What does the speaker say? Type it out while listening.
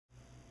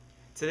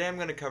Today I'm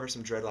going to cover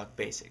some dreadlock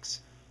basics.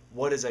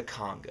 What is a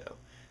Congo?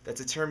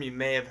 That's a term you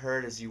may have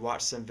heard as you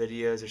watch some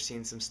videos or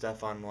seen some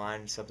stuff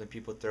online, something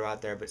people throw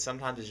out there, but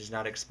sometimes it's just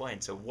not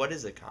explained. So what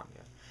is a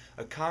Congo?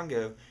 A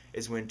Congo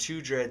is when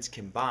two dreads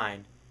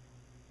combine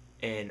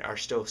and are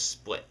still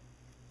split.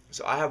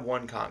 So I have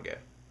one Congo.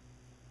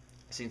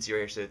 So you can see right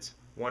here, so it's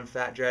one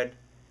fat dread,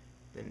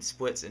 then it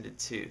splits into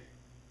two.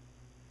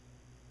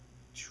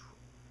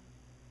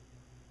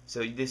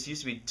 So this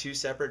used to be two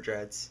separate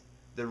dreads.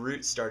 The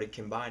roots started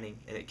combining,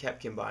 and it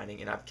kept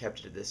combining, and I've kept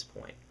it at this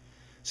point.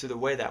 So the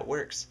way that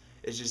works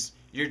is just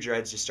your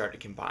dreads just start to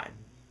combine.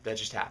 That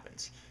just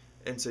happens.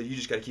 And so you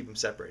just got to keep them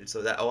separated.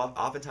 So that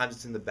oftentimes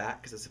it's in the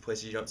back because that's the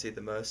place you don't see it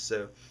the most.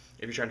 So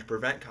if you're trying to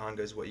prevent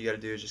congos, what you got to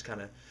do is just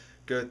kind of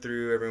go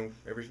through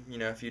every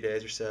a few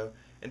days or so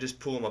and just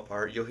pull them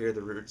apart. You'll hear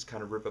the roots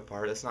kind of rip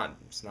apart. It's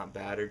not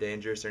bad or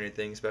dangerous or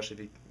anything, especially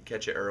if you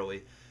catch it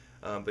early.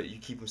 But you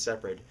keep them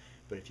separated.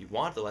 But if you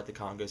want to let the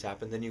congos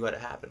happen, then you let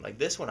it happen. Like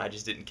this one, I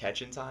just didn't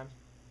catch in time,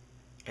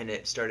 and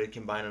it started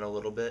combining a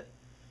little bit,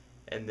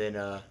 and then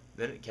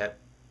it kept,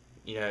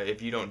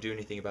 if you don't do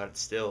anything about it,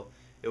 still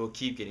it will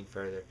keep getting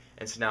further.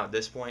 And so now at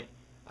this point,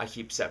 I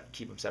keep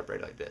them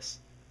separated like this.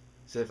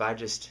 So if I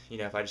just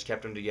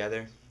kept them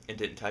together and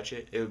didn't touch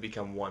it, it would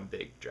become one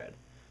big dread.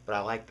 But I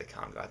like the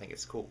Congo. I think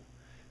it's cool.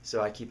 So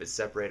I keep it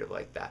separated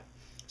like that.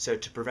 So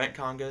to prevent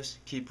congos,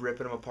 keep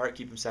ripping them apart,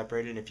 keep them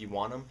separated. And if you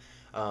want them,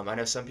 I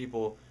know some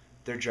people,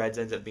 their dreads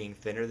ends up being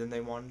thinner than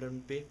they wanted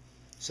them to be.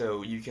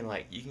 So you can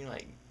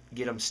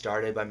get them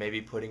started by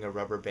maybe putting a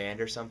rubber band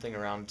or something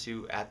around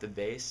at the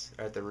base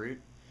or at the root.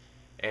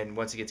 And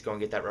once it gets going,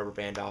 get that rubber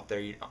band off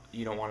there.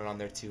 You don't want it on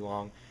there too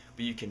long.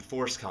 But you can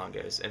force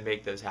congos and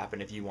make those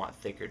happen if you want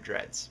thicker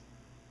dreads.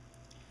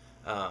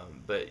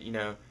 But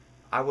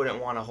I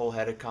wouldn't want a whole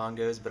head of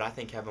congos, but I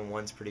think having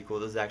one's pretty cool.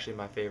 This is actually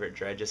my favorite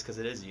dread just because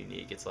it is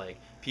unique. It's like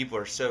people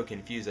are so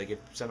confused. Like if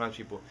sometimes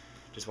people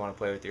just want to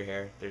play with your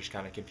hair, they're just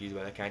kind of confused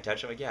by that. Can I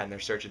touch it? Like, yeah, and they're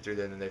searching through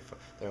them, and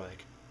they're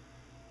like,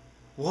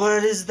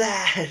 what is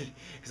that?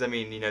 Because I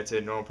mean, to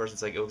a normal person,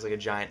 it's like it looks like a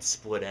giant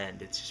split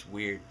end. It's just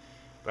weird,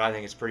 but I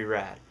think it's pretty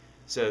rad.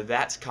 So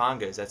that's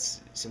congos.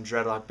 That's some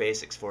dreadlock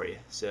basics for you.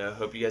 So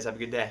hope you guys have a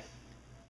good day.